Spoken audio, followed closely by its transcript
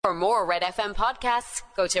For more Red FM podcasts,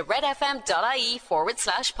 go to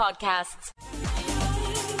redfm.ie/podcasts.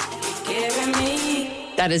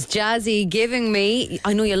 That is Jazzy Giving Me.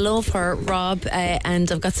 I know you love her, Rob,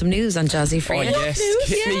 and I've got some news on Jazzy for you. Yes,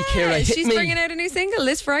 hit me, Ciara, hit she's me. bringing out a new single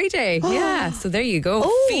this Friday. Yeah, so there you go.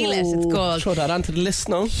 Feel it, it's called. Throw that onto the list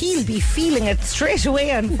now. He'll be feeling it straight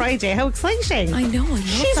away on Friday. How exciting. I know, I love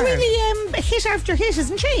She's her. really hit after hit,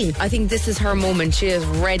 isn't she? I think this is her moment. She is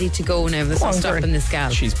ready to go now. There's no stopping this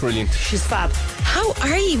gal. She's brilliant. She's fab. How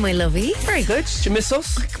are you, my lovey? Very good. Did you miss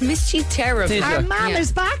us? I missed you terribly. Did you? Our mum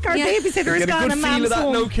is back. Our babysitter is Get a gone good and feel mum's of that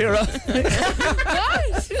home. now, Ciara.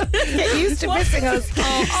 What? Get used to missing us.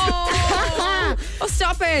 Oh,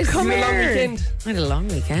 stop it. Come here. Long weekend. I had a long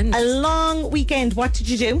weekend. A long weekend. What did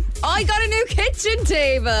you do? I got a new kitchen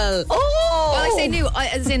table. Oh! Well, I say new,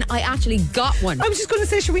 as in I actually got one. I was just going to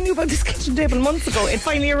say, sure, we knew about this kitchen table months ago. It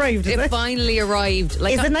finally arrived, is It it? finally arrived.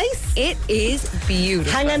 Like, Is it nice? It is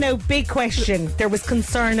beautiful. Hang on now, big question. There was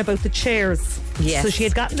concern about the chairs. Yes. So she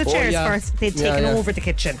had gotten the chairs first. They'd taken over the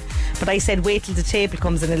kitchen. But I said, wait till the table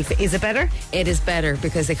comes in. Is it better? It is better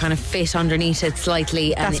because they kind of fit underneath it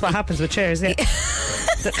slightly. And That's what happens with chairs, yeah.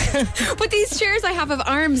 But these chairs I have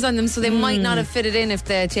arms on them, so they might not have fitted in if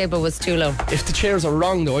the table was too low. If the chairs are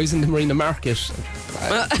wrong, though, I was in the Marina Market.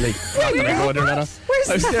 I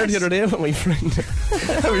was there the other day with my friend.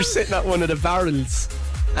 I was sitting at one of the barrels.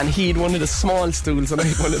 And he had one of the small stools and I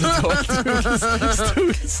had one of the tall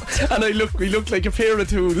stools. And we looked like a pair of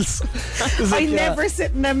tools. I never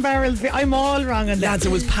sit in them barrels. I'm all wrong on that. Lads, it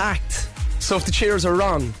was packed. So if the chairs are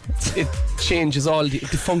wrong, it changes all the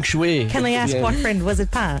feng shui. Can I ask what friend? Was it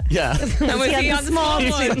Pat? Yeah. And was he on the small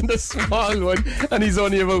He's one? on the small one. And he's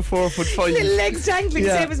only about 4'5". Little legs dangling,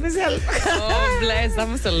 same as myself. Oh, bless. That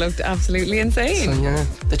must have looked absolutely insane. So, yeah,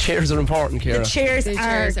 the chairs are important, Ciara. The chairs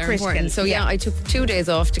are critical. important. So, yeah, I took 2 days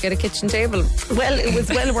off to get a kitchen table. Well, it was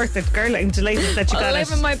well worth it, girl. I'm delighted that you got it.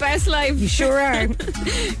 Living my best life. You sure are.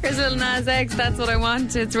 Here's a little Nas X. That's what I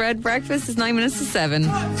want. It's Red Breakfast. It's 9 minutes to 7.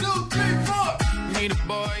 1, 2, 3, 4. Need a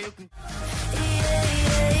boy who can...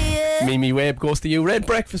 Mimi Webb goes to you. Red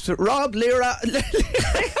Breakfast with Rob, Lyra.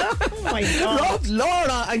 Oh my God. Rob,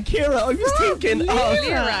 Laura and Ciara. I was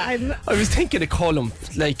thinking of Colum.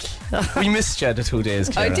 Like, we missed you the 2 days,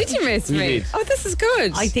 Ciara. Oh, did you miss We me? did. Oh, this is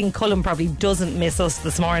good. I think Cullen probably doesn't miss us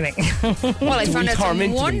this morning. Well, I found out some tormented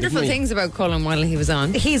him, wonderful didn't we? things about Cullen while he was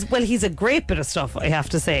on. He's a great bit of stuff, I have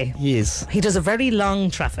to say. He is. He does a very long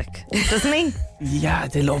traffic, doesn't he? Yeah,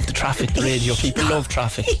 they love the traffic, the radio. People love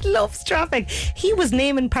traffic. He loves traffic. He was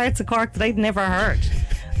naming parts of Cork that I'd never heard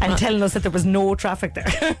and telling us that there was no traffic there.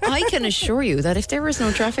 I can assure you that if there was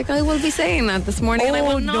no traffic, I will be saying that this morning and I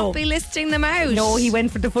will not be listing them out. No, he went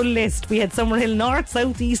for the full list. We had Summerhill North,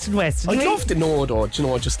 South, East and West. I'd love to know, though,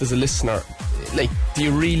 just as a listener, like, do you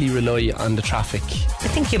really rely on the traffic I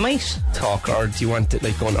think you might. talk, or do you want it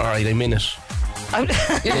like going, alright, I'm in it? You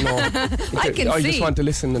know, I can I see. just want to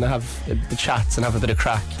listen and have the chats and have a bit of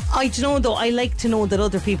crack. I do know though, I like to know that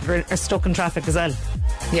other people are stuck in traffic as well.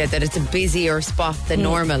 Yeah, that it's a busier spot than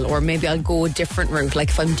normal, or maybe I'll go a different route. Like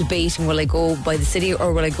if I'm debating, will I go by the city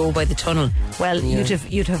or will I go by the tunnel? Well,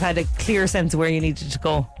 you'd have had a clear sense of where you needed to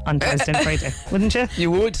go on Thursday and Friday, wouldn't you?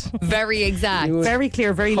 You would. Very exact. Very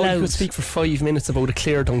clear, very How you loud. could speak for 5 minutes about a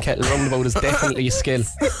clear Dunkettle roundabout is definitely a skill.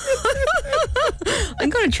 I'm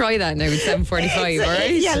going to try that now at 7:45. All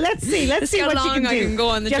right. Yeah, let's see Let's see what how you can long do. I can go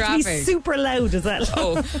on the you have to be traffic. super loud as well.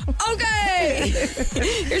 Oh, okay.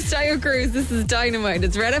 Here's Tayo Cruz. This is Dynamite.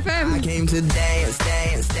 It's Red FM. I came to dance,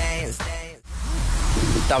 dance, dance, dance.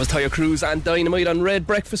 That was Tayo Cruz and Dynamite on Red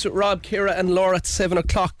Breakfast with Rob, Ciara and Laura at 7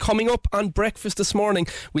 o'clock. Coming up on Breakfast this morning,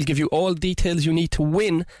 we'll give you all details you need to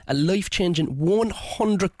win a life-changing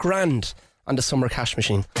 100 grand on the Summer Cash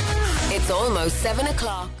Machine. It's almost 7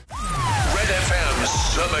 o'clock. Red FM's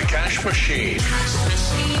Summer Cash Machine.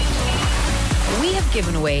 We have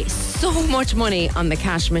given away so much money on the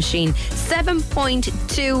cash machine.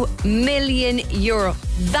 7.2 million euro.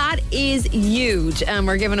 That is huge. And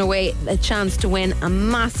we're giving away a chance to win a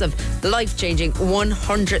massive, life-changing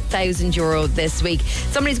 100,000 euro this week.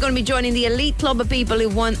 Somebody's going to be joining the elite club of people who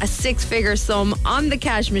won a 6-figure sum on the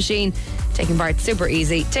cash machine. Taking part, super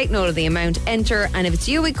easy. Take note of the amount, enter, and if it's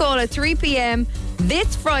you we call at 3 p.m.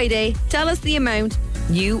 this Friday, tell us the amount,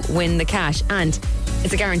 you win the cash. And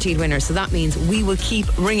it's a guaranteed winner, so that means we will keep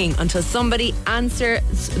ringing until somebody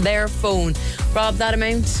answers their phone. Rob, that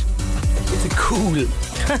amount? It's a cool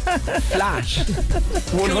Flat.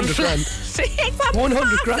 100 grand.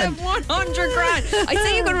 100 grand. 100 grand. I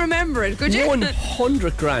say you can remember it, could you?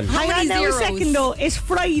 100 grand. How Hang many on now a zeros? second though. It's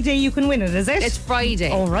Friday you can win it, is it? It's Friday.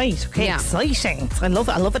 All right. Okay. Yeah. Exciting. I love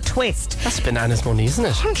it. I love a twist. That's bananas money, isn't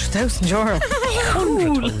it? €100,000. Cool.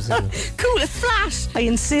 100,000. Cool, it's flat. I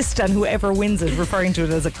insist on whoever wins it referring to it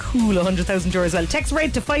as a cool €100,000 as well. Text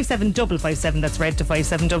red to 57557. That's red to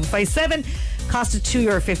 57557. Cost of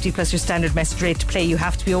 €2.50 plus your standard message rate to play. You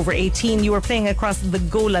have to be over 18. You are playing across the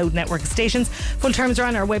Go Loud network of stations. Full terms are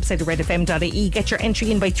on our website at redfm.ie. Get your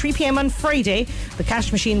entry in by 3 p.m. on Friday. The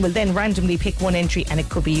cash machine will then randomly pick one entry and it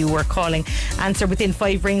could be you we're calling. Answer within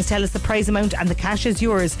 5 rings. Tell us the prize amount and the cash is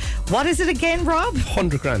yours. What is it again, Rob?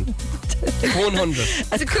 100 grand. 100.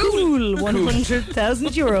 That's a cool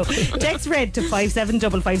 €100,000. Text red to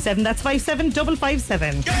 57557. That's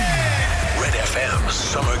 57557. Red FM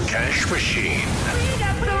Summer Cash Machine.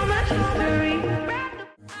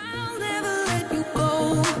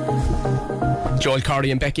 Joel Corey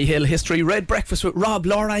and Becky Hill. History Red Breakfast with Rob,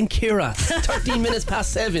 Laura and Ciara. 13 minutes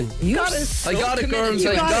past 7. You got it. I got it, girls.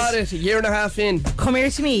 I got it. A year and a half in. Come here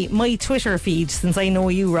to me. My Twitter feed, since I know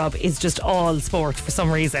you, Rob, is just all sport for some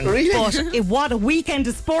reason. Really? But what a weekend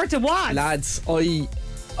of sport it was. Lads, I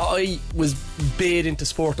was bait into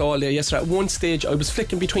sport all day yesterday. At one stage, I was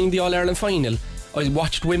flicking between the All-Ireland final. I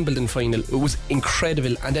watched Wimbledon final. It was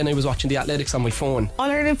incredible. And then I was watching the athletics on my phone.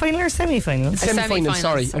 All-Ireland final or semi-final? Semi-final,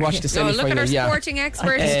 sorry. I watched the semi-final, look at our yeah. sporting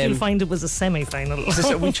expert. I still find it was a semi-final.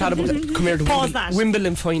 We chat about it. Come here, the Pause that.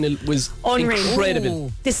 Wimbledon final was Unreal. incredible.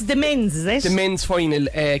 Ooh. This is the men's, is it? The men's final,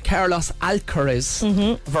 Carlos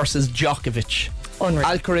Alcaraz versus Djokovic. Unreal.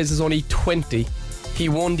 Alcaraz is only 20. He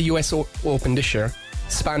won the US Open this year.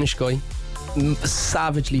 Spanish guy.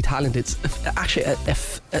 Savagely talented. Actually,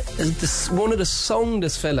 one of the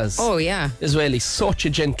soundest fellas. Oh, yeah. As well. He's such a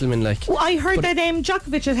gentleman, like. Well, I heard that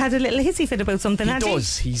Djokovic had a little hissy fit about something. He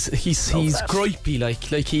does. He's gripey,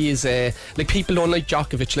 like he is. Like people don't like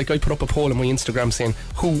Djokovic. Like I put up a poll on my Instagram saying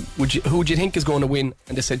who do you think is going to win,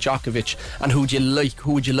 and they said Djokovic. And who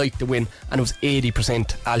would you like to win? And it was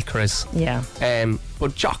 80% Alcaraz. Yeah.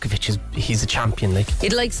 But Djokovic he's a champion. Like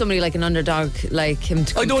You'd like somebody like an underdog like him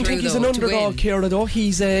to come I don't through, think he's though, an to underdog, win. Ciara. Though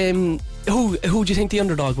he's who do you think the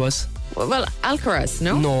underdog was? Well, Alcaraz,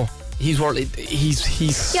 no? No. He's Yeah,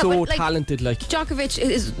 so but, like, talented, like. Djokovic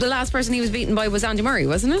is the last person he was beaten by was Andy Murray,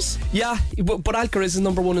 wasn't it? Yeah, but Alcaraz is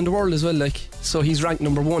number 1 in the world as well, like. So he's ranked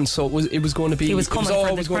number 1. So it was going to be. He was coming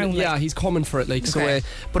for the crown, yeah, like. he's coming for it, like. Okay. So,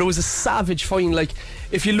 but it was a savage fight. Like,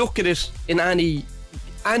 if you look at it in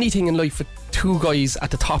anything in life with two guys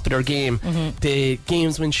at the top of their game, the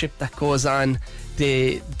gamesmanship that goes on.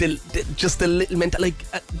 Just the little mental, like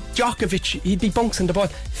Djokovic, he'd be bouncing the ball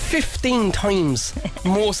 15 times.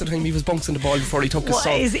 Most of the time he was bouncing the ball before he took a What,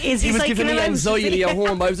 sub. is He he was psyching giving me him out? anxiety at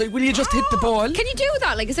home. I was like, will you just hit the ball? Can you do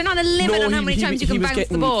that? Like, is there not a limit on how many times you can bounce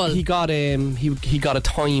the ball? He got a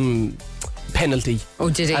time penalty. Oh,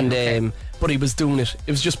 did he? And Okay. but he was doing it.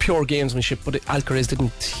 It was just pure gamesmanship. But Alcaraz didn't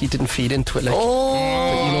feed into it. Like, you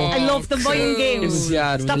know, I love the mind games. It was,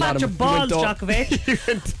 yeah, there was Stop a lot at your of- balls, he went up.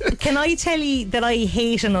 Djokovic. Can I tell you that I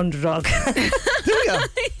hate an underdog? Do you?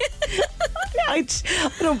 I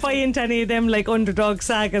don't buy into any of them like underdog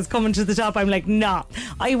sagas coming to the top. I'm like, nah,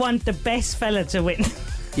 I want the best fella to win.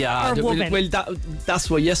 Yeah, Or woman. well, that's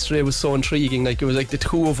why yesterday was so intriguing. Like, it was like the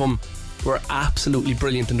two of them were absolutely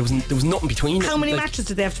brilliant, and there was nothing between. How it. many Like, matches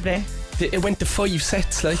did they have to play? It went to 5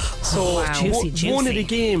 sets, like. So wow. Juicy. one of the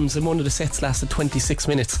games and one of the sets lasted 26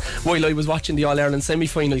 minutes while I was watching the All-Ireland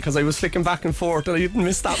semi-final, because I was flicking back and forth and I didn't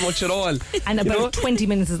miss that much at all. And You about know? 20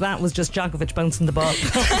 minutes of that was just Djokovic bouncing the ball.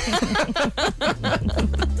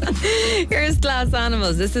 Here's Glass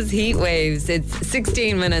Animals. This is Heat Waves. It's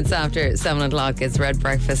 16 minutes after 7 o'clock. It's Red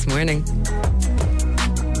Breakfast Morning.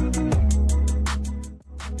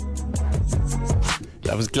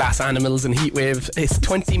 That was Glass Animals and Heatwave. It's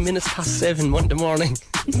 20 minutes past 7 Monday morning.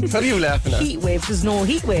 What are you laughing at? Heat wave. There's no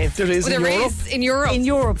heat wave. There is Well, in there Europe. is in Europe. In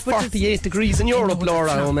Europe. But 48 degrees in Europe, No, Laura.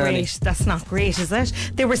 that's not O'Malley. great. That's not great, is it?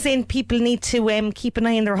 They were saying people need to keep an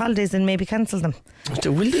eye on their holidays and maybe cancel them.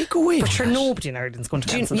 Will they go away? But sure, nobody in Ireland's going to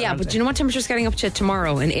cancel them. But do you know what temperature's getting up to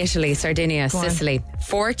tomorrow in Italy, Sardinia, Go on. Sicily?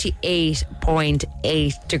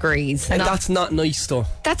 48.8 degrees. And that's not nice, though.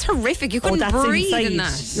 That's horrific. You couldn't that's breathe inside. in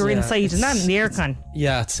that. You're Yeah, inside and that in the aircon.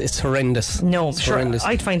 Yeah, it's horrendous. No, it's sure. horrendous.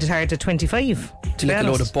 I'd find it hard at 25. Do you like a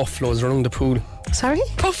load of buffaloes around the pool? Sorry?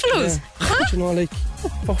 Buffaloes. Do you know, like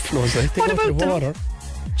buffaloes? Like, they What go to about the them? water.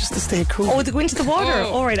 just to stay cool. Oh, they go into the water.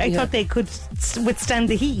 Oh, All right, I thought they could withstand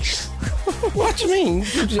the heat. What do you mean?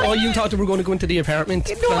 Oh, you thought they were going to go into the apartment?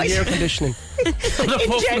 No, Plan the air conditioning. The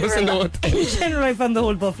buffaloes and all. In general, I found the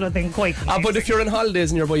whole buffalo thing quite But if you're on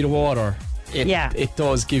holidays and you're by the water, it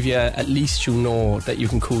does give you, at least you know that you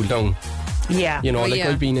can cool down. Yeah. You know,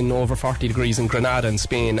 I've been in over 40 degrees in Granada in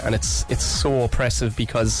Spain, and it's so oppressive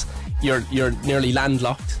because you're nearly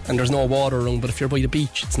landlocked and there's no water around, but if you're by the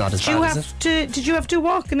beach, it's not as bad, is it? Did you have to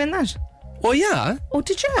walking in that? Oh, yeah. Oh,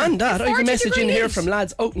 did you? And that. I have a 40 message in here degrees. from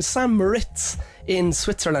lads out in St. Moritz in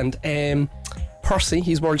Switzerland. Percy,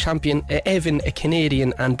 he's world champion. Evan, a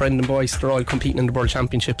Canadian, and Brendan Boyce, they're all competing in the world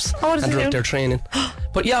championships. Oh, what does and he they're out do? there training.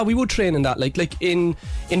 But yeah, we would train in that. Like in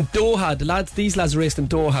Doha, these lads raced in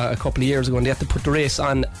Doha a couple of years ago, and they had to put the race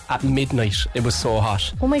on at midnight. It was so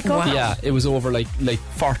hot. Oh my God. Wow. Yeah, it was over like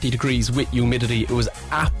 40 degrees with humidity. It was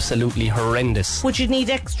absolutely horrendous. Would you need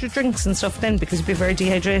extra drinks and stuff then because you'd be very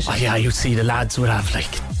dehydrated? Oh yeah, you'd see the lads would have like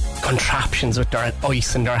contraptions with their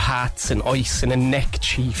ice in their hats and ice in a neck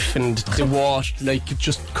chief, and they washed like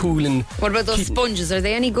just cooling. What about those sponges? Are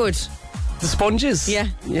they any good? The sponges? Yeah.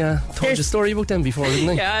 Told you a story about them before, didn't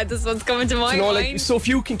I? Yeah, this one's coming to my You know, mind. so if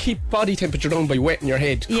you can keep body temperature down by wetting your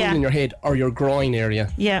head, Yeah. cooling your head or your groin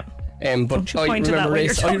area. Yeah. But Don't you I point to that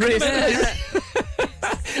remember when you're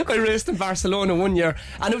I raced in Barcelona one year,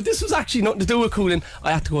 and if this was actually nothing to do with cooling,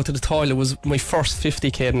 I had to go to the toilet. It was my first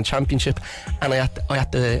 50k in the championship, and I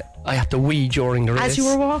had to wee during the race. As you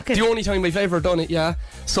were walking? The only time I've ever done it, yeah.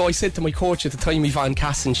 So I said to my coach at the time, Yvonne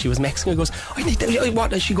Casson, she was Mexican, I goes, I need to,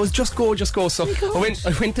 what? She goes, just go. So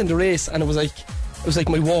I went in the race, and it was like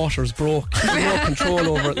my waters broke. I had no control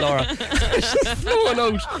over it, Laura. It's just flowing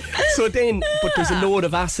out. So then, but there's a load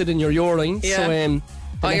of acid in your urine. Yeah. So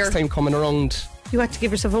the next time coming around, You had to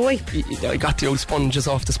give yourself a wipe. I got the old sponges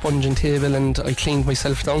off the sponging table and I cleaned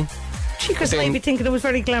myself down. Cheekers Then- might be thinking it was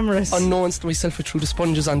very glamorous. Unknowns to myself, I threw the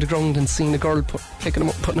sponges on the ground and seen the girl picking them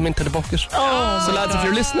up, putting them into the bucket. Oh, So lads, if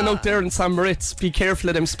you're listening out there in St. Moritz, be careful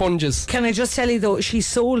of them sponges. Can I just tell you though, she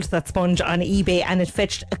sold that sponge on eBay and it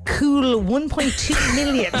fetched a cool 1.2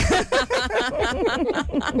 million.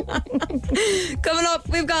 Coming up,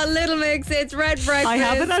 we've got Little Mix. It's Red Breakfast. I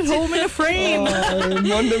have it at home in a frame.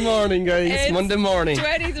 Monday morning, guys. It's Monday morning.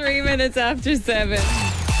 23 minutes after 7.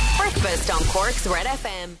 Breakfast on Cork's Red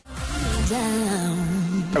FM.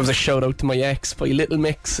 That was a shout out to my ex by Little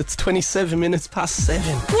Mix. It's 27 minutes past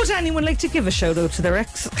 7. Would anyone like to give a shout out to their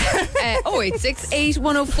ex? 0868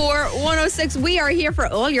 104 106. We are here for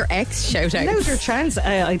all your ex shout outs. Now's your chance.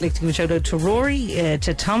 I'd like to give a shout out to Rory,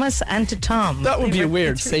 to Thomas, and to Tom. That would be a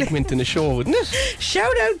weird segment in the show, wouldn't it?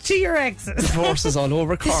 Shout out to your exes. Divorces all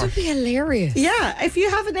over This Cork. would be hilarious. Yeah, if you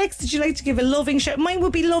have an ex that you like to give a loving shout, mine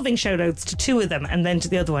would be loving shout outs to two of them, and then to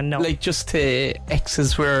the other one, no. Like just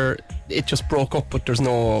exes where it just broke up, but there's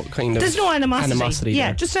no kind of There's no animosity. Yeah,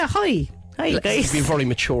 there. just a hi. Hi, guys. Be very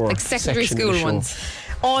mature. Like secondary section of the school show. ones.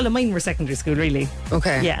 All of mine were secondary school, really.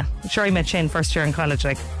 Okay. Yeah, I'm sure I met Shane first year in college,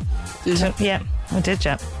 like. Yeah, I did,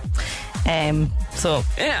 yeah. So,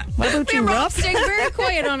 Yeah. what about you, We're Rob? staying very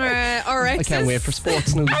quiet on our I exes. can't wait for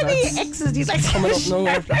sports news. Any lads. exes you'd like to Coming up now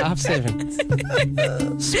after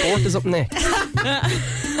 7:30. Sport is up next.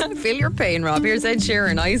 I feel your pain, Rob. Here's Ed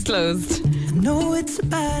Sheeran, eyes closed. No, it's a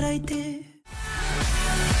bad idea.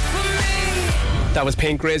 That was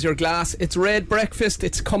Paint Graze Your Glass. It's Red Breakfast.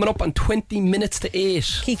 It's coming up on 20 minutes to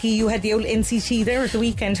 8. Kiki, you had the old NCT there at the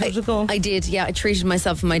weekend. How'd it go? I did, yeah. I treated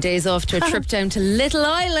myself on my days off to a trip down to Little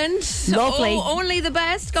Island. Lovely. Oh, only the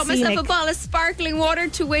best. Got myself a Scenic. bottle of sparkling water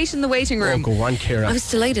to wait in the waiting Oh, room. go on, Ciara. I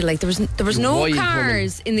was delighted. Like there was no Wild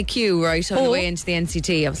cars in the queue right on the way into the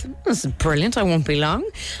NCT. I was like, this is brilliant. I won't be long.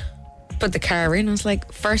 Put the car in. I was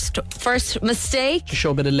like, first mistake. To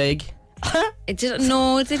show a bit of leg. It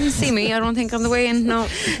didn't see me. I don't think on the way in. No,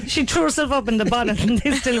 She threw herself up in the bonnet and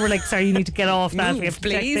they still were like, sorry, you need to get off that. We have to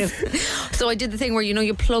check please. this. So I did the thing where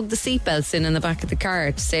you plug the seatbelts in the back of the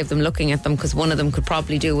car to save them looking at them because one of them could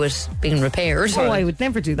probably do with being repaired. Oh, I would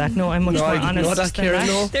never do that. No, I'm much No, more I didn't honest know that, than Ciara, that.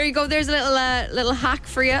 no. There you go. There's a little hack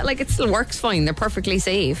for you. Like it still works fine. They're perfectly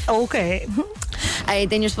safe. Okay.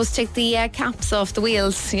 Then you're supposed to take the caps off the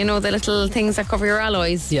wheels. You know, the little things that cover your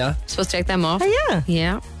alloys. Yeah. You're supposed to take them off. Oh, yeah.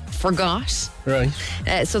 Yeah. Forgot. Right.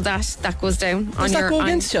 So that goes down. Does that go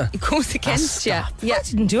against you? It goes against you. stop. Yeah. I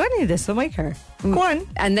didn't do any of this on my car. Go on.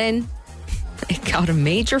 And then It got a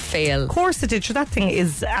major fail. Of course it did. Sure, that thing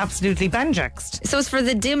is absolutely banjaxed. So it's for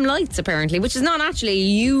the dim lights, apparently, which is not actually a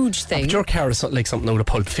huge thing. But your car is like something out of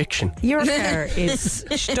Pulp Fiction. Your car is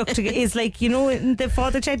stuck together. Is like, you know, in the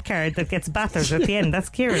Father Ted car that gets battered at the end. That's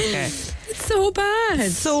Ciara's car. It's so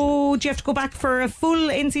bad. So do you have to go back for a full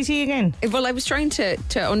NCT again? Well, I was trying to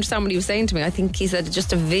understand what he was saying to me. I think he said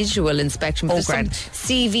just a visual inspection. But there's some grand.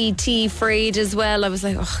 CVT frayed as well. I was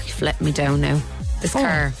like, oh, you've let me down now. This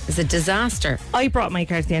car is a disaster. I brought my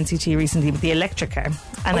car to the NCT recently with the electric car,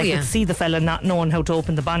 and I could see the fella not knowing how to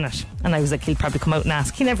open the bonnet, and I was like, he'll probably come out and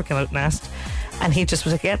ask. He never came out and asked, and he just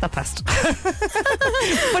was like, yeah, that passed.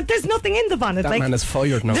 But there's nothing in the bonnet. That man is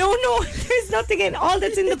fired now. No, there's nothing in. All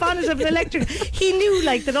that's in the bonnet of an electric. He knew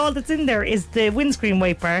like that all that's in there is the windscreen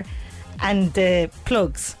wiper and the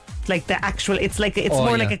plugs. Like the actual, it's like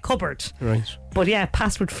like a cupboard. Right. But yeah,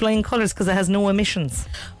 passed with flying colours because it has no emissions.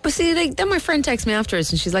 But see, like, then my friend texted me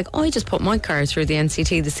afterwards and she's like, oh, I just put my car through the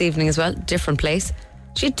NCT this evening as well. Different place.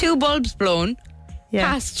 She had 2 bulbs blown. Yeah.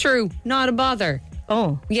 Passed through. Not a bother.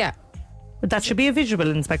 Oh. Yeah. But that should be a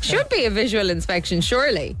visual inspection. Should be a visual inspection,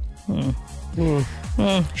 surely.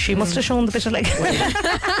 She must have shown the bit of like.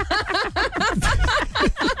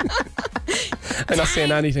 I'm not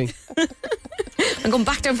saying anything. I'm going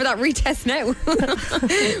back down for that retest now.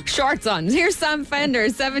 Shorts on. Here's Sam Fender,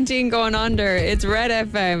 17 going under. It's Red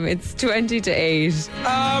FM. It's 20 to 8.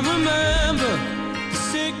 I remember the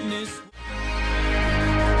sickness.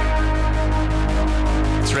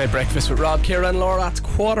 It's Red Breakfast with Rob, Ciara and Laura. It's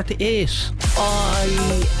 7:45.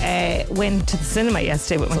 I went to the cinema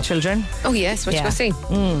yesterday with my children. Oh, yes. What you go see?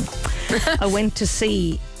 I went to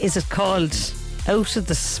see, is it called Out of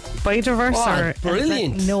the Spider-Verse? Oh,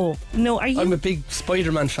 brilliant. No. Are you? I'm a big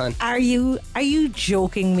Spider-Man fan. Are you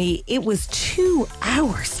joking me? It was 2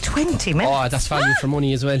 hours, 20 minutes. Oh, that's value for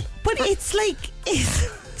money as well. But it's like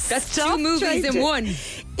That's 2 movies in one.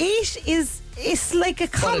 It's like a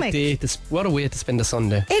comic. What a way to spend a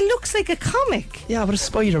Sunday. It looks like a comic. Yeah, but it's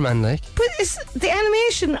Spider-Man, like. But the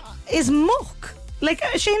animation is muck. Like,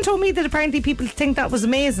 Shane told me that apparently people think that was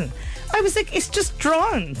amazing. I was like, it's just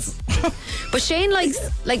drawings. But Shane likes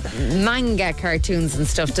like manga cartoons and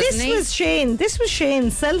stuff, doesn't he? This was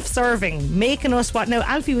Shane self-serving, making us what. Now,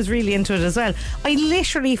 Alfie was really into it as well. I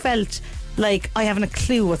literally felt like I haven't a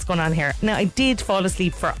clue what's going on here. Now, I did fall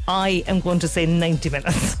asleep for, I am going to say, 90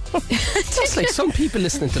 minutes. That's like some people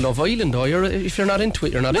listening to Love Island, though. If you're not into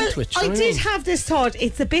it, you're not into it. I did have this thought.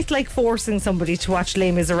 It's a bit like forcing somebody to watch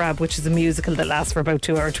Les Miserables, which is a musical that lasts for about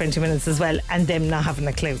 2 hours 20 minutes as well, and them not having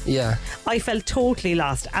a clue. Yeah. I felt totally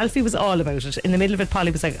lost. Alfie was all about it. In the middle of it,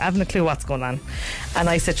 Polly was like, I haven't a clue what's going on. And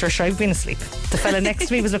I said, sure, I've been asleep. The fella next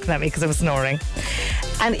to me was looking at me because I was snoring.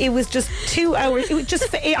 And it was just 2 hours. It was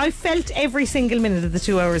just, I felt every single minute of the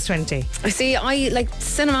 2 hours 20. I see, I like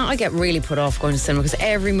cinema. I get really put off going to cinema because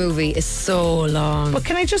every movie is so long. But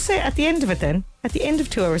can I just say, at the end of it then, at the end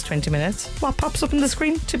of 2 hours 20 minutes, what pops up on the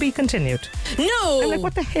screen? To be continued. No! I'm like,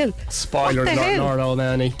 what the hell? Spoiler, What the hell? Lord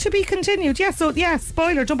O'Malley. To be continued. Yeah, so yeah,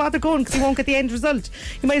 spoiler, don't bother going because you won't get the end result.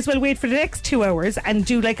 You might as well wait for the next 2 hours and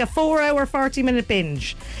do like a 4 hour 40-minute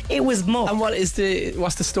binge. It was muck. And what's the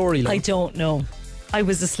storyline? I don't know. I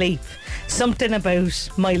was asleep. Something about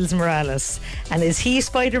Miles Morales. And is he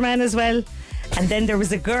Spider-Man as well? And then there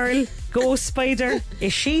was a girl, Ghost Spider.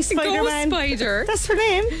 Is she Spider-Man? Ghost Spider? That's her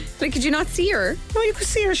name. Like, could you not see her? No, you could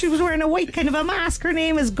see her. She was wearing a white kind of a mask. Her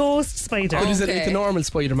name is Ghost Spider. But is it Okay. like the normal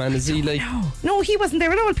Spider-Man? Is he like... No, he wasn't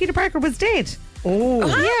there at all. Peter Parker was dead. Oh.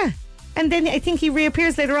 Yeah. And then I think he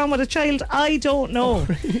reappears later on with a child. I don't know.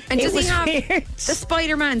 And It does he was have weird. the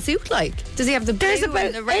Spider-Man suit like? Does he have the blue There's and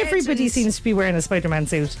about the red? everybody and seems to be wearing a Spider-Man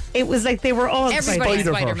suit. It was like they were all Everybody's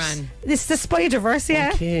Spider-Verse. Spider-Man. It's the Spider-Verse,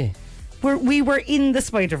 yeah. Okay. We were in the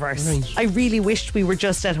Spider-Verse. Right. I really wished we were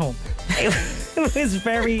just at home. It was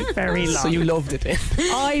very, very long. So you loved it, eh?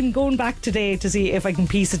 I'm going back today to see if I can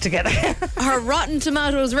piece it together. Her Rotten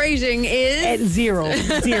Tomatoes rating is Zero.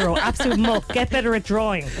 Absolute muck. Get better at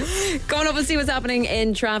drawing. going up and see what's happening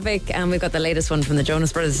in traffic. And we've got the latest one from the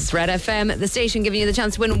Jonas Brothers. It's Red FM, the station giving you the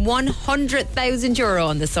chance to win €100,000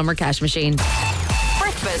 on the summer cash machine.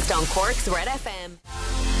 Breakfast on Cork's Red FM.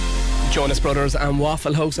 Jonas Brothers and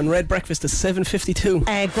Waffle House and Red Breakfast is 7:52.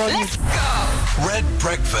 Red Breakfast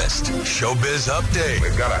Showbiz Update.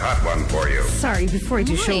 We've got a hot one for you. Sorry, before I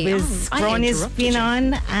do showbiz, I Granya's interrupted been you.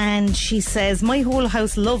 on and she says, my whole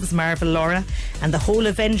house loves Marvel, Laura, and the whole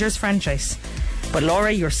Avengers franchise. But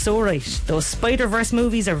Laura, you're so right. Those Spider-Verse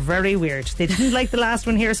movies are very weird. They didn't like the last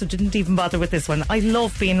one here, so didn't even bother with this one. I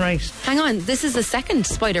love being right. Hang on, this is the second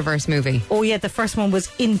Spider-Verse movie. Oh yeah, the first one was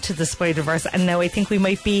Into the Spider-Verse, and now I think we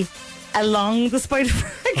might be along the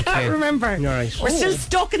Spider-Verse. I can't remember. You're right. We're still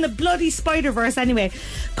stuck in the bloody Spider-Verse anyway.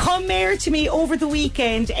 Come here to me over the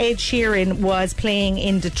weekend. Ed Sheeran was playing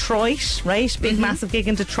in Detroit, right? Big, massive gig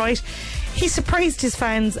in Detroit. He surprised his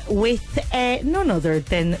fans with none other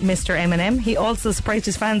than Mr. Eminem. He also surprised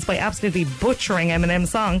his fans by absolutely butchering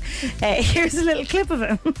Eminem's song. Here's a little clip of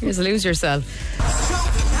him. Here's Lose Yourself.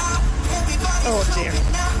 Oh dear.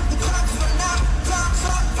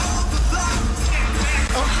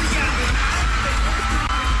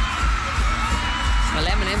 Well,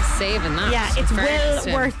 Eminem's saving that. Yeah, it's Very well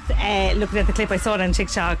interesting. worth looking at the clip. I saw it on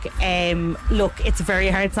TikTok. Look, it's a very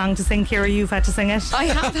hard song to sing, Ciara. You've had to sing it. I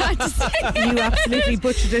have had to say it. You absolutely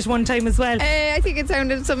butchered it one time as well. I think it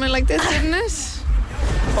sounded something like this, didn't it?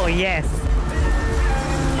 Oh, yes.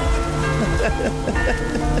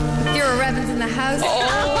 Ciara Revan's in the house.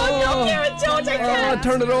 Oh, no, Ciara, don't. I can't.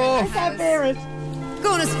 Turn it off. I can't bear it.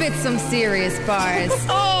 Gonna spit some serious bars.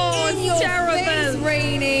 Oh, In it's your terrible. face,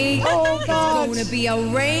 rainy. Oh, God. It's gonna be a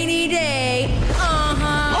rainy day.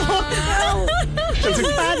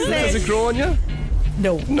 Has it grown you?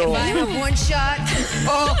 No. No. I have one shot.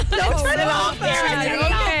 Don't turn it off,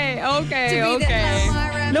 Ciara. Okay.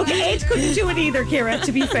 Look, Ed couldn't do it either, Ciara,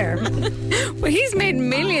 to be fair. Well, he's made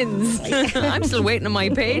millions. I'm still waiting on my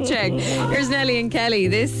paycheck. Here's Nelly and Kelly.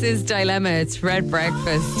 This is Dilemma. It's Red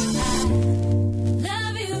Breakfast.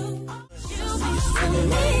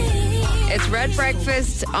 It's Red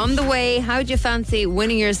Breakfast on the way. How'd you fancy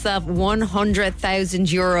winning yourself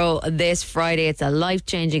 €100,000 this Friday? It's a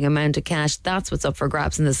life-changing amount of cash. That's what's up for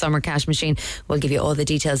grabs in the Summer Cash Machine. We'll give you all the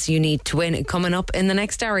details you need to win coming up in the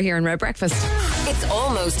next hour here in Red Breakfast. It's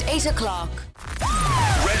almost 8 o'clock.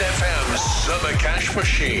 Red FM Summer Cash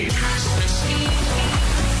Machine.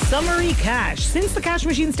 Summary cash. Since the cash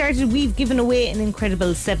machine started, we've given away an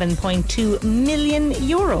incredible €7.2 million.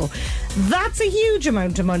 That's a huge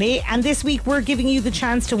amount of money, and this week we're giving you the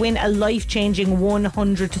chance to win a life-changing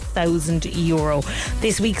 €100,000.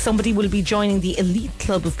 This week somebody will be joining the elite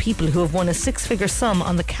club of people who have won a six-figure sum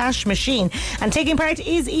on the cash machine, and taking part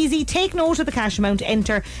is easy. Take note of the cash amount,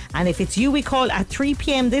 enter, and if it's you we call at 3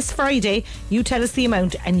 p.m. this Friday, you tell us the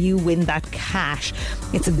amount and you win that cash.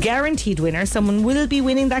 It's a guaranteed winner. Someone will be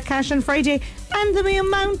winning that cash on Friday, and the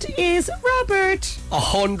amount is Robert.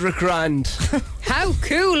 100 grand. How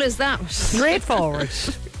cool is that? Straightforward.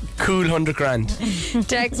 Cool 100 grand.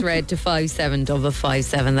 Text red to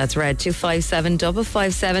 57557. That's red to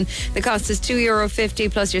 57557. The cost is €2.50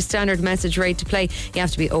 plus your standard message rate to play. You have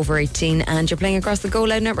to be over 18 and you're playing across the Go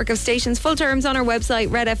Loud network of stations. Full terms on our website,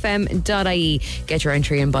 redfm.ie. Get your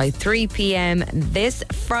entry in by 3 p.m. this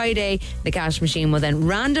Friday. The cash machine will then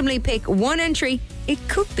randomly pick one entry. It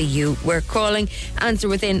could be you we're calling. Answer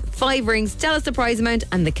within 5 rings. Tell us the prize amount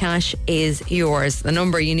and the cash is yours. The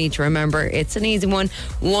number you need to remember, it's an easy one.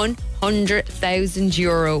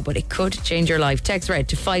 €100,000, but it could change your life. Text red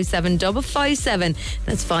to 57557.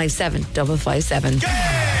 That's 57557.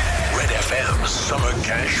 Red FM Summer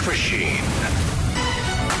Cash Machine.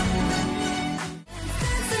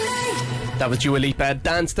 That was Dua Lipa.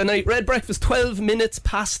 Dance the Night. Red Breakfast, 12 minutes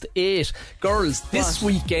past 8. Girls, this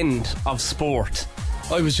weekend of sport,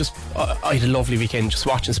 I had a lovely weekend just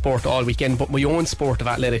watching sport all weekend, but my own sport of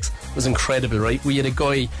athletics was incredible, right? We had a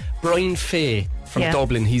guy, Brian Fay from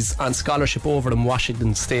Dublin. He's on scholarship over in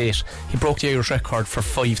Washington State. He broke the Irish record for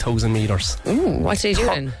 5,000 metres. Ooh, what's he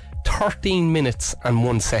doing? 13 minutes and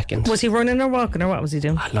 1 second. Was he running or walking, or what was he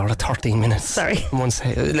doing? Lord, 13 minutes. Sorry. 1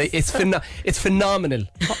 second. Like, it's phenomenal.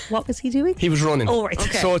 What was he doing? He was running. Oh, right.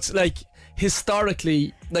 Okay. So it's like,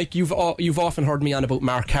 historically, like you've often heard me on about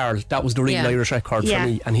Mark Carroll. That was the real Irish record for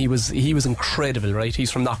me, and he was incredible, right?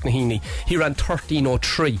 He's from Knocknaheeny. He ran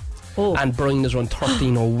 13:03. And Brian has run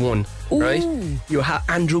 13:01. Right? You have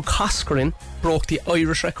Andrew Coscoran broke the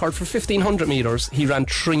Irish record for 1,500 metres. He ran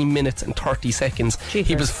 3 minutes and 30 seconds. Jeepers.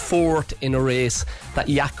 He was fourth in a race that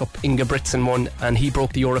Jakob Ingebrigtsen won, and he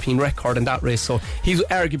broke the European record in that race. So he's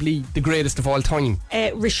arguably the greatest of all time.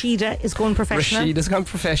 Rashida is going professional. Rashida's gone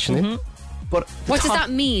professional. But What does that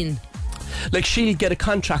mean? Like, she'll get a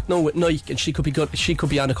contract now with Nike, and she could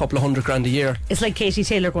be on a couple of $100,000 a year. It's like Katie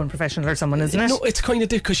Taylor going professional or someone, isn't it? No, it's kind of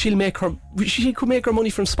different because she could make her money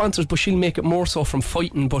from sponsors, but she'll make it more so from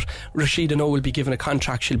fighting. But Rashida now will be given a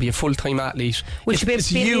contract. She'll be a full-time athlete. Will she be able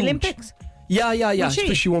to be in the Olympics? Yeah. She?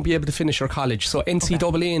 But she won't be able to finish her college. So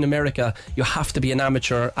NCAA in America, you have to be an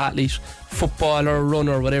amateur athlete, footballer,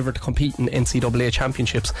 runner, whatever, to compete in NCAA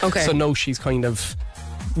championships. Okay. So now she's kind of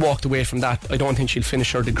walked away from that. I don't think she'll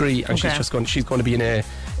finish her degree, and she's going to be in a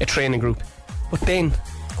training group. But then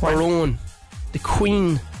the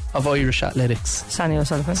queen of Irish athletics, Sonia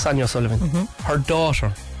O'Sullivan. her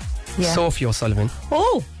daughter, Sophie O'Sullivan,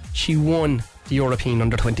 she won the European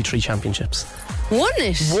Under-23 Championships. Won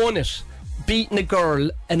it? Beating a girl,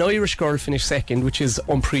 an Irish girl finished second, which is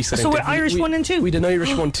unprecedented. So we're Irish 1 and 2? We had an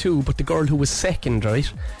Irish 1 too, but the girl who was second,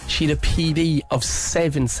 right, she had a PB of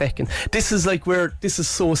 7 seconds. This is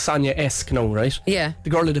so Sonia-esque now, right? Yeah. The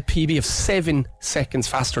girl had a PB of 7 seconds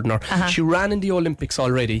faster than her. She ran in the Olympics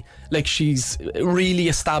already. Like, she's really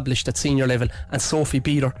established at senior level, and Sophie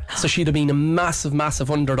beat her. So she'd have been a massive, massive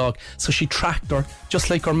underdog. So she tracked her, just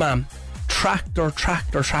like her mum. Tracked her.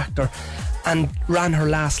 And ran her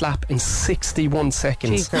last lap in 61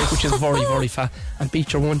 seconds, which is very, very fast, and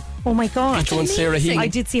beat her one. Oh my God. Beat her one, Sarah Healy. I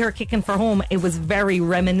did see her kicking for home. It was very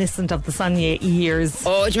reminiscent of the Sonia years.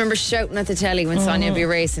 Oh, do you remember shouting at the telly when Sonia would be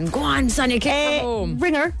racing? Go on, Sonia, kick for home.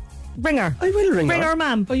 Ring her. I will ring her. Ring her,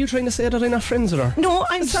 ma'am. Are you trying to say that I'm not friends with her? No,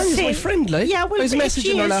 I'm just Sonia's saying. my friend, like. Yeah, well, I was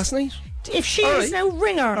messaging her last night. If she is now,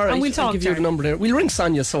 ring her and we'll talk I'll give to you her. the number there. We'll ring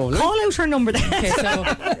Sonia so. Call out her number then. Okay, so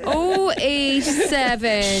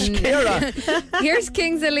 087. Here's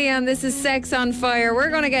Kings of Leon. This is Sex on Fire.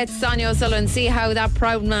 We're going to get Sonia O'Sullivan, see how that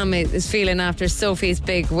proud mum is feeling after Sophie's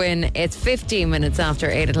big win. It's 15 minutes after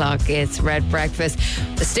 8 o'clock. It's Red Breakfast.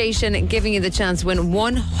 The station giving you the chance to win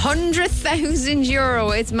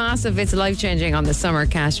 €100,000. It's massive. It's life-changing on the Summer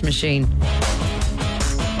Cash Machine.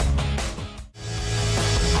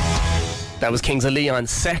 That was Kings of Leon,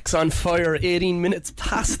 Sex on Fire, 18 minutes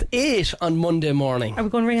past 8 on Monday morning. Are we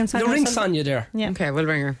going to ring on Sonia? No, ring Sonia there. Yeah. Okay, we'll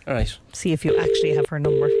ring her. All right. See if you actually have her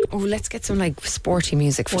number. Oh, let's get some like sporty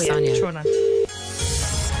music for Sonia. Throw it on.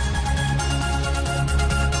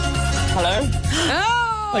 Hello?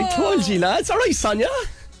 Oh! I told you, lads. All right, Sonia.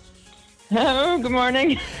 Hello, good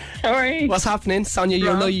morning. How are you? What's happening? Sonia,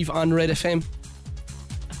 you're live on Red FM.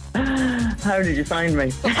 How did you find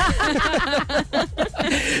me?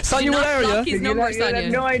 Sonia, where are you? His number, You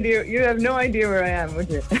have no idea. You have no idea where I am, would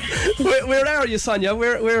you? Where are you, Sonia?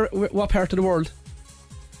 Where, what part of the world?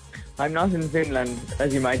 I'm not in Finland,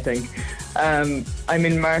 as you might think. I'm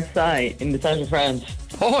in Marseille, in the south of France.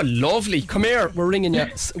 Oh, lovely. Come here, we're ringing you.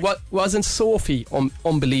 Wasn't Sophie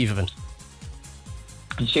unbelievable?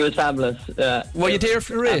 She was fabulous. Were you there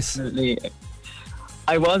for the race? Absolutely.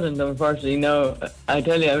 I wasn't, unfortunately, no. I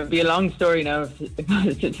tell you, it would be a long story now if I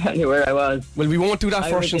was to tell you where I was. Well, we won't do that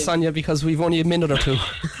first, Sonia, because we've only a minute or two.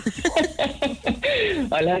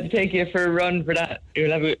 I'll have to take you for a run for that.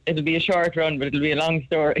 It'll be a short run, but it'll be a long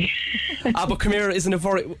story. But come here, isn't it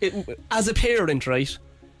as a parent, right,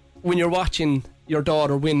 when you're watching your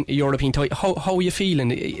daughter win a European title, how are you feeling?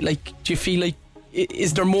 Like, do you feel like,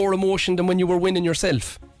 is there more emotion than when you were winning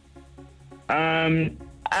yourself?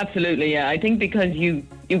 Absolutely, yeah. I think because you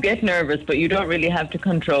get nervous, but you don't really have to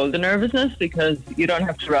control the nervousness because you don't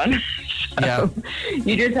have to run. Yeah.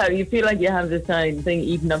 You feel like you have this kind of thing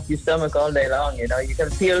eating up your stomach all day long. You know, you can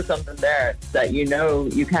feel something there that you know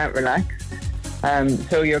you can't relax.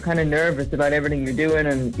 So you're kind of nervous about everything you're doing,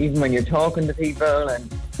 and even when you're talking to people, and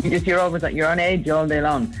you're always you're on edge all day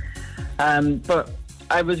long. But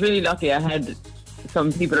I was really lucky. I had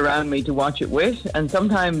some people around me to watch it with, and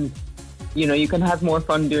sometimes, you know, you can have more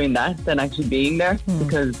fun doing that than actually being there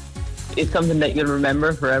because it's something that you'll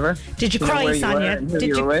remember forever. Did you cry, Sonia?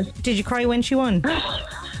 Did you cry when she won?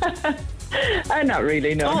 Not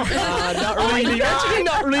really, no. Not really. Actually,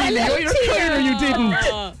 not really. You're crying or you didn't.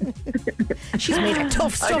 She's made her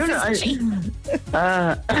tough stuff, isn't she?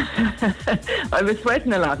 I was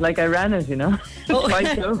sweating a lot, like I ran it, you know.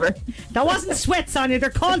 Quite over. That wasn't sweat, Sonia. They're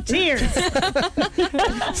called tears.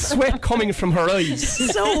 Sweat coming from her eyes.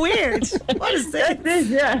 So weird. What is this?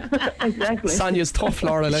 Yeah, exactly. Sonia's tough,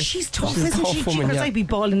 Laura. Like. She's tough, She's isn't a tough she? woman, Jeepers, yeah. I'd be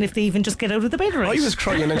bawling if they even just get out of the bed right. I was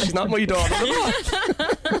crying and she's not my daughter.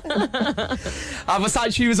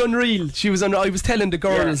 She was unreal. I was telling the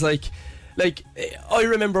girls, like I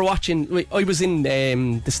remember watching. I was in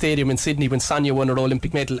the stadium in Sydney when Sonia won her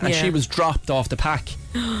Olympic medal, and she was dropped off the pack,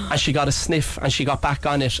 and she got a sniff, and she got back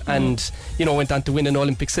on it, and went on to win an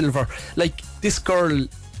Olympic silver. Like, this girl,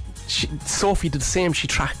 Sophie did the same. She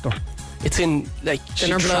tracked her. It's in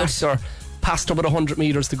she tracked her, passed her with 100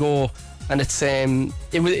 metres to go, and it's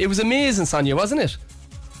it was amazing, Sonia, wasn't it?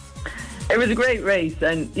 It was a great race,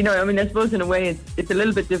 and I suppose in a way it's a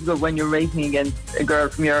little bit difficult when you're racing against a girl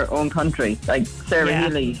from your own country, like Sarah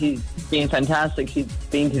Healy. She's been fantastic. She's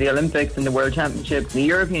been to the Olympics and the World Championships and the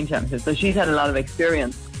European Championships, so she's had a lot of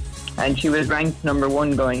experience, and she was ranked number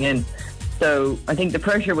 1 going in. So I think the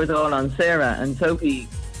pressure was all on Sarah, and Sophie,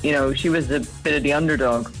 she was a bit of the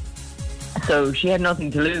underdog, so she had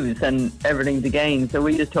nothing to lose and everything to gain. So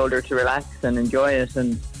we just told her to relax and enjoy it,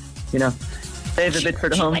 and Save a bit for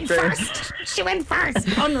the home stretch. She went first.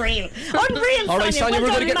 Unreal. Unreal. All right, Sonia,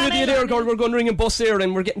 well we're going to done, get rid of you there, girl. We're going to ring a bus here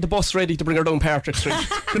and we're getting the bus ready to bring her down Patrick Street.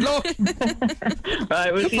 Good luck.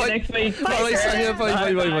 Right, we'll see you next week. All right, Sonia,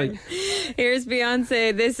 bye. Here's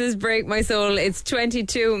Beyonce. This is Break My Soul. It's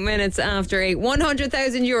 22 minutes after 8.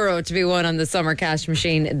 €100,000 to be won on the Summer Cash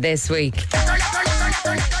Machine this week.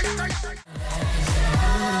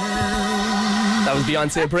 That was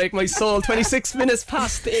Beyonce, Break My Soul. 26 minutes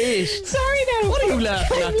past 8. Sorry now. What are you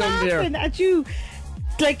laughing at down there? laughing at you.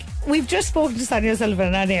 Like, we've just spoken to Sonia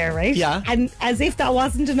O'Sullivan on air, right? Yeah. And as if that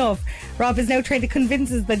wasn't enough, Rob is now trying to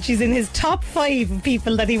convince us that she's in his top 5 of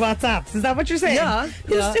people that he WhatsApps. Is that what you're saying? Yeah.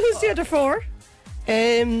 Who's the other 4?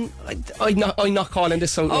 I'm not calling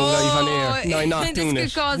this out live on air. No, I'm not this doing could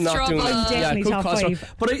it. cause Not trouble. doing it. Definitely could top cause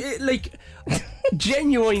 5. trouble. But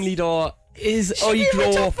genuinely though, I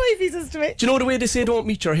grow top up. 5, he says to me. Do you know the way they say don't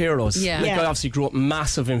meet your heroes? Yeah. Like, Yeah. I obviously grew up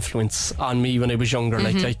massive influence on me when I was younger.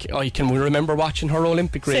 Like I can remember watching her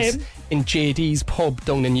Olympic race Same. in JD's pub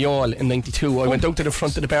down in Youghal in '92. I went out to the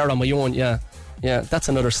front of the bar on my own. Yeah, that's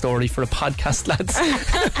another story for a podcast, lads.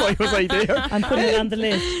 Why was I there? I'm putting it on the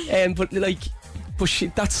list. But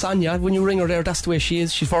that's Sonia. When you ring her there, that's the way she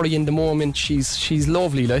is. She's very in the moment. She's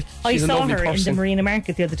lovely. Like, I she's a saw lovely her in person. the Marina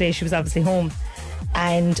Market the other day. She was obviously home,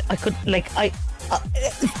 and I could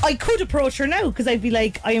I could approach her now because I'd be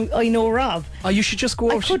like, I know Rob. Oh, you should just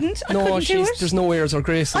go. I couldn't do it. There's no airs or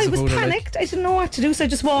graces. I was about her, like. panicked. I didn't know what to do, so I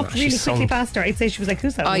just walked really she's quickly some- past her. I'd say she was like,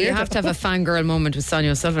 "Who's that?" Oh, you weirdo?" have to have a fangirl moment with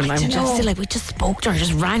Sonia O'Sullivan. I'm dunno. just still like, we just spoke to her,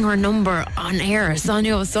 just rang her number on air.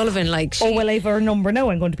 Sonia O'Sullivan, like, she, Oh well, I've her number now.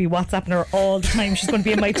 I'm going to be WhatsApping her all the time. She's going to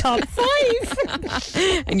be in my top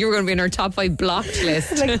 5. and you're going to be in her top 5 blocked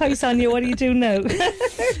list. Like, hi Sonia, what are you doing now?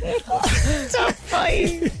 Top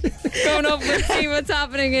 5. Going up, we'll see what's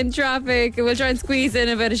happening in traffic. We'll try and squeeze in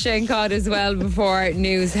a bit of Shane Cod as well before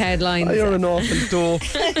news headlines. Oh, you're an awful dope.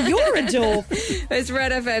 You're a dope. It's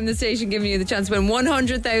Red FM, the station giving you the chance to win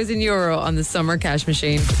 €100,000 on the Summer Cash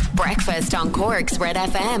Machine. Breakfast on Cork's Red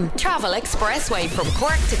FM. Travel expressway from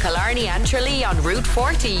Cork to Killarney and Tralee on Route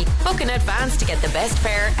 40. Book in advance to get the best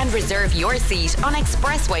fare and reserve your seat on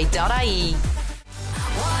expressway.ie.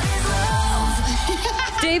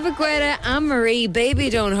 David Guetta and Marie, Baby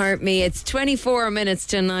Don't Hurt Me. It's 24 minutes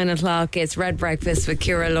to 9 o'clock. It's Red Breakfast with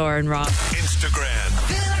Ciara, Laura and Rob. Instagram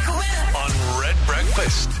on Red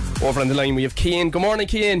Breakfast. Over on the line we have Cian. Good morning,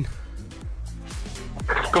 Cian.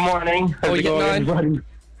 Good morning. How are you getting on? everybody?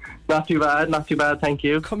 Not too bad, thank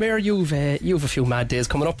you. Come here, you've a few mad days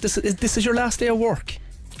coming up. This is your last day of work.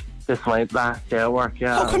 This is my last day of work,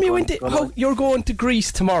 yeah. How come you're going to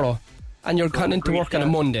Greece tomorrow and you're coming into Greece, work on a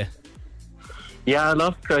yeah. Monday? Yeah, I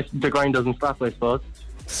love the grind doesn't stop, I suppose.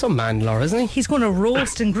 Some man, Laura, isn't he? He's going to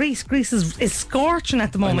roast in Greece. Greece is scorching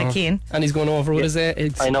at the moment, Cian. And he's going over with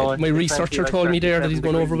his. I know, My it's researcher like told me there that he's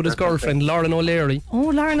 37 going over with his degrees or girlfriend, Lauren O'Leary. Oh,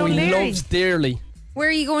 Lauren who he O'Leary. loves dearly. Where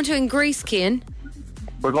are you going to in Greece, Cian?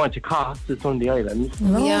 We're going to Kos, it's on the island. Yeah,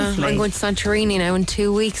 Lovely. I'm going to Santorini now in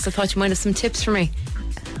 2 weeks. I thought you might have some tips for me.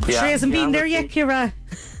 She hasn't been there we'll yet, see. Ciara.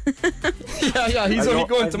 Yeah, he's only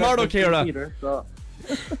going tomorrow, Ciara.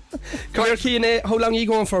 Come here, Cian. How long are you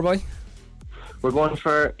going for, boy? We're going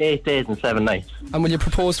for 8 days and 7 nights. And will you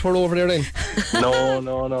propose to her over there then?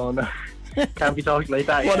 No. Can't be talking like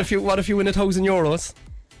that. What yeah. if you win €1,000?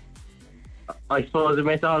 I suppose it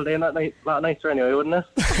makes all day a lot nicer anyway, wouldn't it?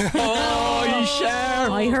 Oh, you share.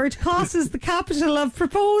 I heard Kos is the capital of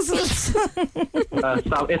proposals. So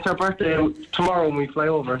it's her birthday tomorrow when we fly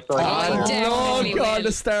over. So Oh, definitely God, will.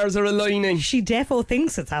 the stars are aligning. She defo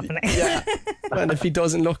thinks it's happening. Yeah. And if he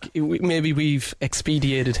doesn't, look, maybe we've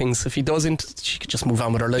expedited things. If he doesn't, she could just move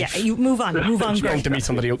on with her life. Yeah, you move on, She's going girl. to meet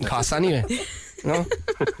somebody out in Kos anyway. No?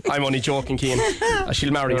 I'm only joking, Cian.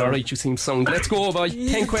 She'll marry you, alright, you seem sound. Let's go, boy.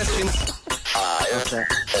 10 questions. 5,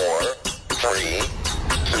 4, 3,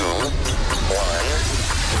 2,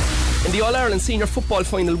 1. In the All-Ireland Senior Football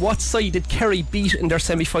Final, what side did Kerry beat in their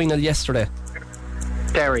semi-final yesterday?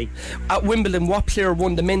 Derry, At Wimbledon, what player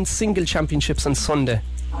won the men's single championships on Sunday?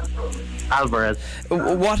 Alvarez,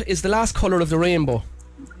 What is the last colour of the rainbow?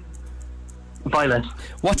 Violet,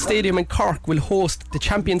 What stadium in Cork will host the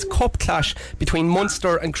Champions Cup clash between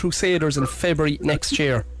Munster and Crusaders in February next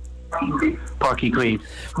year? Porky Queen.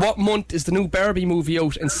 What month is the new Barbie movie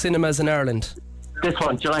out in cinemas in Ireland? This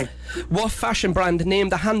one, July. What fashion brand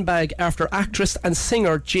named a handbag after actress and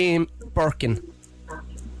singer Jane Birkin?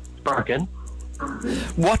 Birkin.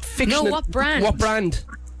 What fictional... No, what brand? What brand?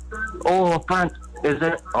 Oh, brand. Is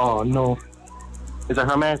it? Oh, no. Is it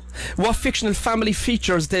Hermes? What fictional family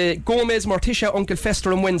features the Gomez, Morticia, Uncle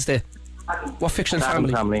Fester and Wednesday? What fictional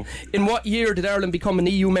Adams family? family. In what year did Ireland become an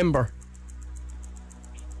EU member?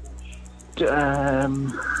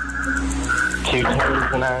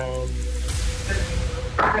 2009.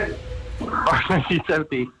 Or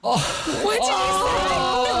 1970.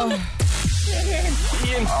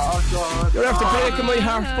 Ian, Oh, God. you're after breaking my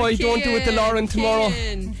heart, boy. Don't do it to Lauren tomorrow.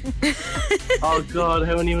 Oh, God.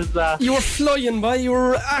 How many was that? You were flying, boy. You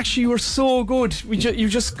were so good. You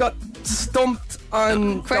just got stumped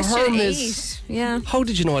on Question the Hermes. 8. Yeah. How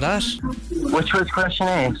did you know that? Which was question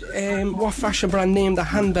 8? What fashion brand named a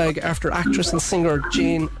handbag after actress and singer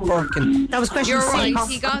Jane Birkin? That was question You're 6. right.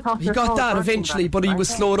 He got that eventually, but he was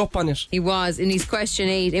slowed up on it. He was. In his question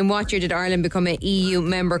 8, in what year did Ireland become an EU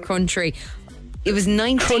member country? It was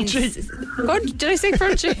 19... Crunchy. Did I say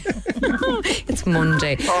crunchy? It's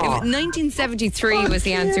Monday. It was 1973 was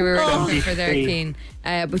the answer we were looking for there, Keane.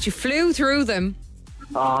 But you flew through them.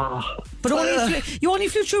 But you only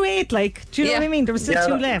flew through 8, like. Do you know what I mean? There was still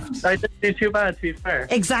 2 left. I didn't do too bad, to be fair.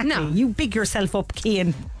 Exactly. No. You big yourself up,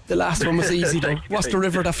 Cian. The last one was easy though. What's the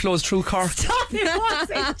river that flows through Cork? It was.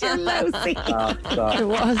 You're lousy. It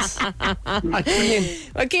was.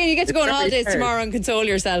 Okay, you get to go on holidays tomorrow and console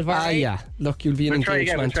yourself, alright? Yeah. Look, you'll be an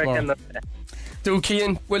engaged man tomorrow. Do,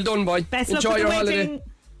 Cian. Well done, boy. Best Enjoy luck with your the holiday. waiting.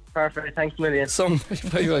 Perfect, thanks a million. Bye.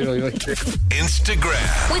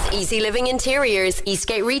 Instagram. With Easy Living Interiors,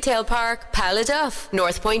 Eastgate Retail Park, Paladuff,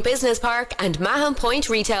 North Point Business Park, and Mahon Point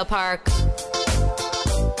Retail Park.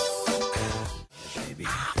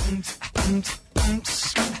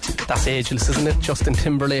 That's ageless, isn't it? Justin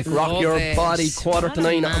Timberlake. Rock Love your it. body,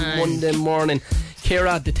 9:15 on Monday morning.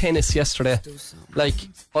 Kira had the tennis yesterday. Like,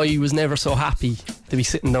 I was never so happy to be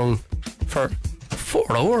sitting down for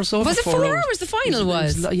 4 hours. Was it 4 hours the final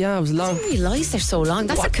was? Yeah, it was long. I didn't realise they're so long.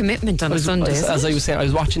 That's a commitment on a Sunday, isn't As it? I was saying, I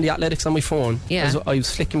was watching the athletics on my phone. Yeah. I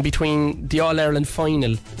was flicking between the All-Ireland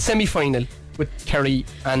final, semi-final with Kerry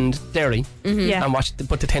and Derry, Yeah. and watched.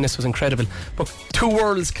 But the tennis was incredible. But 2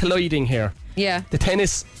 worlds colliding here. Yeah. The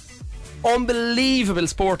tennis, unbelievable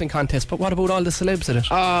sporting contest. But what about all the celebs in it?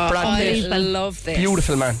 Brad I Pitt, love this.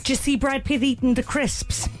 beautiful man. Did you see Brad Pitt eating the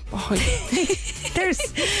crisps? There's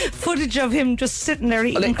footage of him just sitting there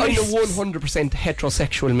eating Like, I'm a crisps. 100%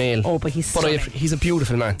 heterosexual male. Oh, but he's But stunning. he's a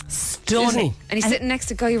beautiful man. Stunning. Isn't he? And he's sitting next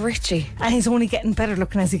to Guy Ritchie. And he's only getting better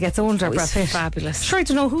looking as he gets older, Brad He's Pitt. fabulous. Sure, I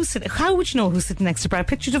don't know who's sitting. How would you know who's sitting next to Brad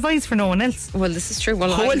Pitt? You devise for no one else. Well, this is true.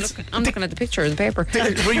 Well, Who I'm else? looking at the picture in the paper.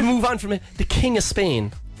 We move on from it. The King of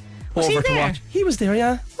Spain. Was he over to there? watch. He was there,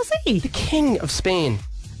 yeah. Was he? The King of Spain.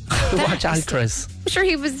 To watch Alcaraz. I'm sure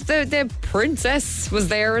he was the princess was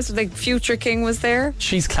there. So the future king was there.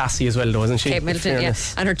 She's classy as well, though, isn't she? Kate In Middleton, yeah.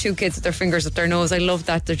 fairness. And her 2 kids with their fingers up their nose. I love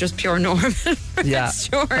that. They're just pure Norman. Yeah, Prince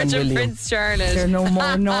George and and William. Prince Charlotte. They're no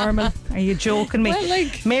more normal. Are you joking me? Well,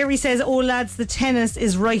 like- Mary says, oh lads, the tennis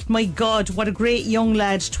is right. My God, what a great young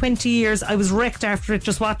lad. 20 years. I was wrecked after it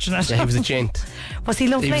just watching it. Yeah, he was a gent. Was he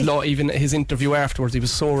lovely? He was even his interview afterwards, he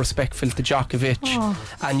was so respectful to Djokovic.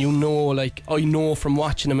 And you know, like, I know from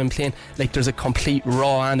watching him and playing, like, there's a complete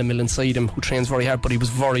raw animal inside him who trains very hard, but he was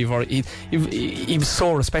very, very, he was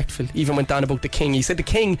so respectful. Even went on about the King. He said the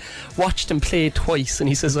King watched him play twice, and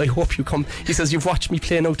he says, I hope you come. He says, you've watched me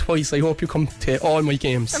play now twice, I hope you come to all my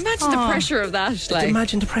games. Imagine the pressure of that. Like,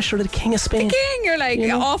 Imagine the pressure of the King of Spain. king, you're like You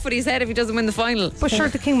know? off with his head if he doesn't win the final. But sure,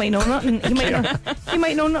 the king might know nothing. He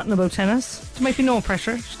might know nothing about tennis. There might be no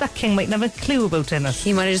pressure. That king might not have a clue about tennis.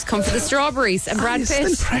 He might have just come for the strawberries and Brad There's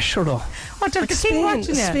Pitt. still pressure, though. What, the king Spain,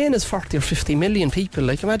 watching you? Spain is 40 or 50 million people.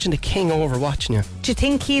 Like, imagine the King over watching you. Do you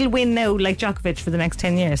think he'll win now, like Djokovic, for the next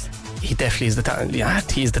 10 years? He definitely is the talent. Yeah,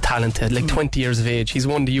 he's the talented. Like 20 years of age. He's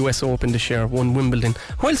won the US Open this year, won Wimbledon.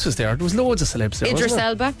 Who else was there? There was loads of celebs there. Idris wasn't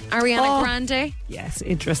Elba, Ariana Grande, Yes,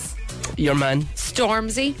 Idris. there? Your man,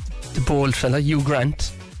 Stormzy. the bold fella, Hugh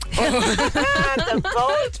Grant. The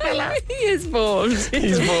bold fella. He is bold.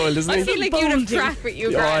 He's bold, isn't I he? feel like you'd have Bold, crack with you,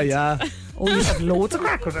 Oh, Grant. yeah. Oh, you have loads of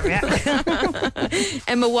crack with him, yeah.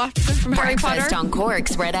 Emma Watson from Harry Breakfast Potter. on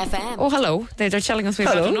Cork's Red FM. Oh, hello. They're telling us we've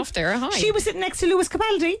Hello. had enough there. Hi. She was sitting next to Lewis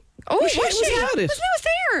Capaldi. Oh, was she? was he at it? Was Lewis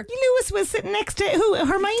there? Lewis was sitting next to who?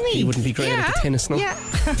 Hermione. He wouldn't be great at the Yeah. tennis, no? Yeah.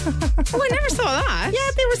 Oh, I never saw that. Yeah,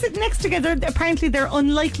 they were sitting next together. Apparently, they're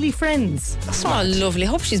unlikely friends. Oh, lovely.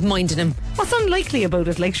 Hope she's minding him. What's unlikely about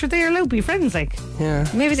it? Like, sure, they're allowed to be friends, like. Yeah.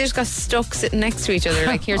 Maybe they just got stuck sitting next to each other.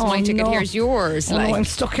 Like, here's Oh, my ticket, no. here's yours. Oh, Like, no, I'm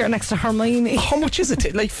stuck here next to Hermione. How much is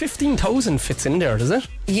it? Like 15,000 fits in there, does it?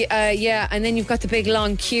 yeah, and then you've got the big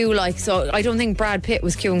long queue. Like, so I don't think Brad Pitt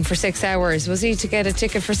was queuing for 6 hours, was he, to get a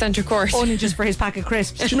ticket for Centre Court? Only just for his pack of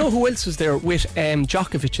crisps. Do you know who else was there with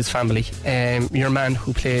Djokovic's family? Your man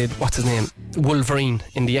who played, what's his name? Wolverine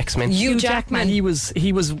in the X-Men. Hugh Hugh Jackman. He was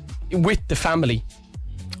with the family.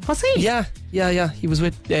 Was he? Yeah. Yeah. He was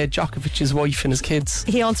with Djokovic's wife and his kids.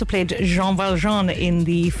 He also played Jean Valjean in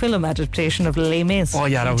the film adaptation of Les Mis. Oh,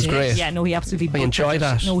 yeah, that was great. Yeah, no, he absolutely butchered I enjoyed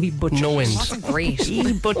that. No, he butchered No it. end. Wasn't great.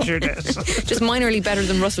 He butchered it. Just minorly better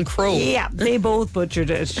than Russell Crowe. Yeah, they both butchered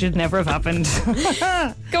it. Should never have happened.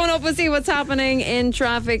 Going up, we'll see what's happening in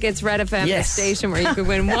traffic. It's Red FM, Yes. the station where you could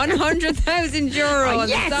win €100,000 on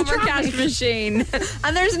yes, the summer traffic. cash machine.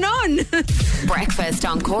 And there's none. Breakfast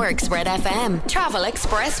on Cork's Red FM. Travel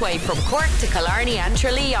expressway from Cork to Killarney and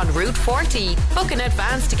Tralee on Route 40. Book in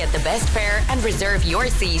advance to get the best fare and reserve your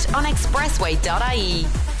seat on expressway.ie.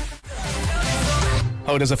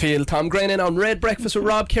 How does it feel? Tom Grennan on Red Breakfast with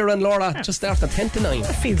Rob, Kira and Laura, just after 10 to 9.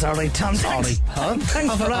 Feels all right, Tom. Thanks. Huh?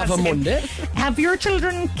 Thanks for Have a asking. Monday. Have your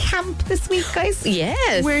children camp this week, guys?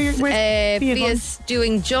 Yes. Where's Fia's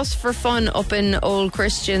doing Just for Fun up in Old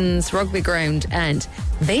Christian's rugby ground, and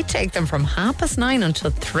they take them from 9:30 until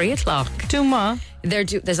 3 o'clock. Duma.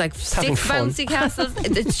 There's like having 6 fun. bouncy castles.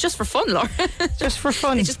 It's just for fun, Laura. Just for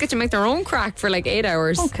fun. They just get to make their own crack for like 8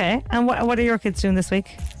 hours. Okay. And what are your kids doing this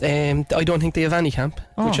week? I don't think they have any camp,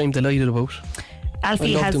 which I'm delighted about.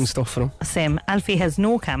 Alfie I love has doing stuff for them. Same. Alfie has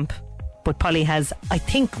no camp, but Polly has, I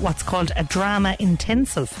think, what's called a drama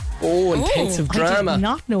intensive. Oh, intensive I drama. did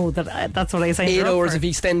not know that. That's what I signed 8 her up hours for. of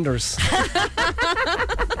EastEnders.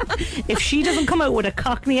 If she doesn't come out with a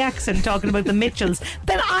Cockney accent talking about the Mitchells,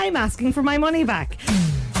 then I'm asking for my money back.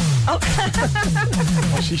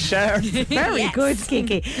 She's shared. Very good,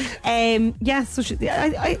 Kiki. So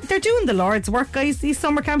they're doing the Lord's work, guys. These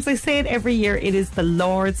summer camps, I say it every year, it is the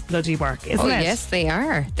Lord's bloody work, isn't it? Yes, they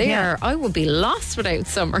are. They are. I would be lost without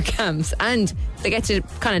summer camps. And they get to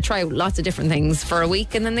kind of try out lots of different things for a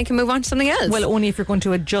week, and then they can move on to something else. Well, only if you're going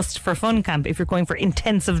to a just for fun camp. If you're going for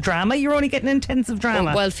intensive drama, you're only getting intensive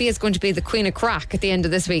drama. Well, Fia's going to be the queen of crack at the end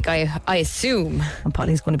of this week, I assume. And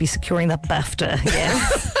Polly's going to be securing that BAFTA.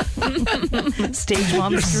 Yes. Stage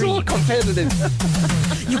 1, You're 3. so competitive.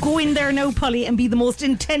 You go in there now, Polly, and be the most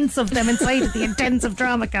intense of them inside at the intensive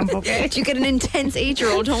drama camp, okay? Do you get an intense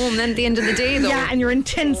 8-year-old home then at the end of the day, though? Yeah, and your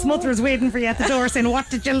intense mother's waiting for you at the door saying, what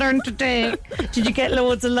did you learn today? Did you get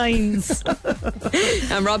loads of lines?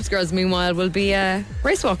 And Rob's girls, meanwhile, will be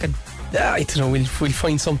race walking. Yeah, I don't know. We'll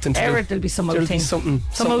find something to do. There'll be some old There'll thing. be something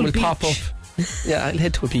old will pop up. beach. Yeah, I'll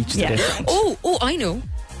head to a beach Yeah. today. Oh, I know.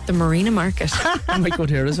 The Marina Market. I might go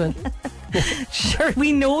there as well. Sure,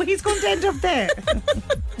 we know he's going to end up there.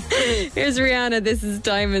 Here's Rihanna. This is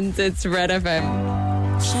Diamonds. It's Red FM.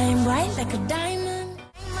 Shine bright like a diamond.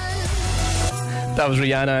 That was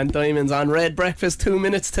Rihanna and Diamonds on Red Breakfast, 2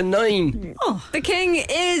 minutes to 9. The King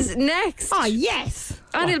is next. Oh, yes.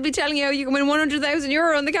 And he'll be telling you how you can win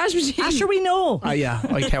 €100,000 on the cash machine. Sure, we know. Yeah,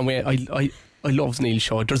 I can't wait. I love Neil's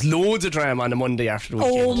show. There's loads of drama on a Monday after the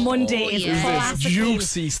weekend. Oh, Monday is yeah. There's classic.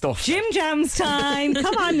 juicy stuff. Jim Jams time.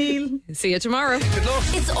 Come on, Neil. See you tomorrow.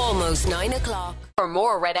 It's almost 9 o'clock. For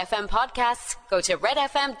more Red FM podcasts, go to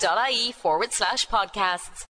redfm.ie/podcasts.